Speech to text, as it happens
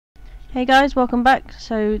Hey guys, welcome back.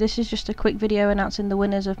 So this is just a quick video announcing the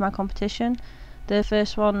winners of my competition. The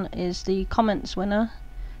first one is the comments winner.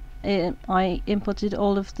 I inputted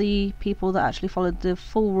all of the people that actually followed the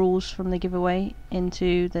full rules from the giveaway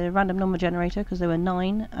into the random number generator because there were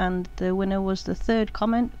 9, and the winner was the third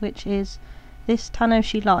comment, which is this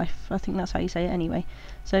Tanoshi Life. I think that's how you say it anyway.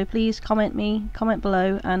 So please comment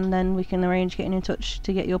below, and then we can arrange getting in touch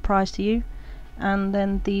to get your prize to you. And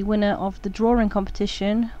then the winner of the drawing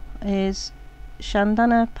competition is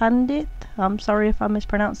Shandana Pandit. I'm sorry if I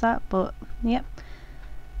mispronounced that, but yep.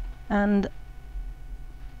 And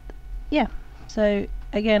yeah, so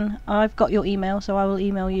again, I've got your email, so I will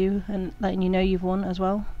email you and letting you know you've won as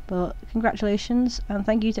well. But congratulations, and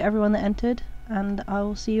thank you to everyone that entered, and I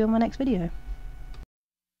will see you in my next video.